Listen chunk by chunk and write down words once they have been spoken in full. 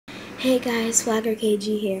Hey guys, Flagger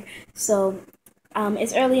KG here. It's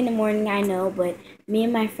early in the morning, I know, but me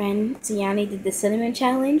and my friend Tiani did the cinnamon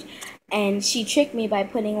challenge, and she tricked me by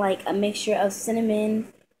putting like a mixture of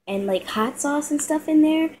cinnamon and like hot sauce and stuff in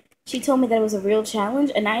there. She told me that it was a real challenge,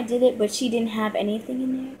 and I did it, but she didn't have anything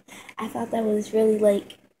in there. I thought that was really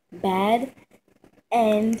like bad,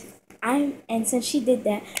 and since she did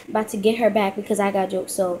that, I'm about to get her back because I got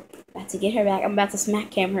jokes. So about to get her back. I'm about to smack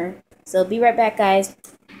cam her. So be right back, guys.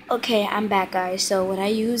 Okay, I'm back, guys. So what I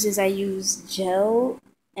use is I use gel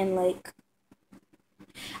and like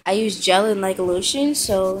lotion.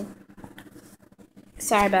 So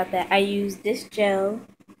sorry about that. I use this gel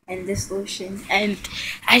and this lotion, and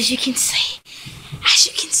as you can see,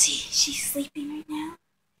 she's sleeping right now.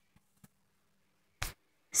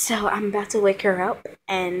 So I'm about to wake her up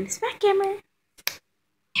and smack camera.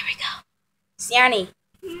 Here we go. Siani.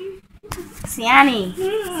 Siani.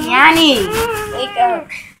 Siani. Wake up.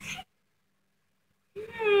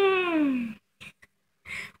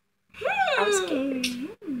 I'm scared.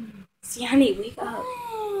 Siani, wake up.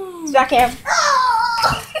 Smack him.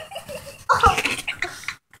 Are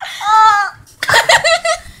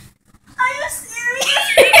you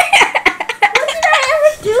serious? What did I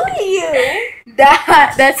ever do to you?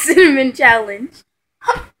 That's cinnamon challenge.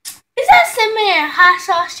 Is that cinnamon and hot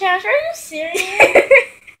sauce challenge? Are you serious?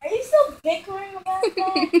 Are you still bickering about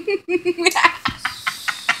that?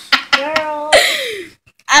 Girl.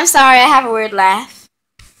 I'm sorry, I have a weird laugh.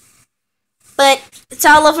 But it's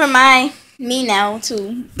all over me now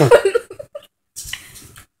too.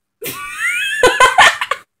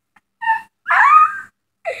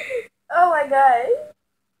 Oh my god.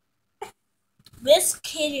 This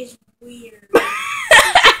kid is weird.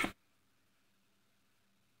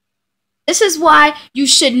 This is why you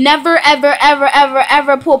should never,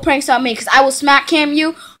 ever pull pranks on me, because I will smack cam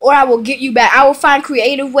you or I will get you back. I will find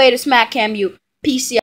creative way to smack cam you. Peace.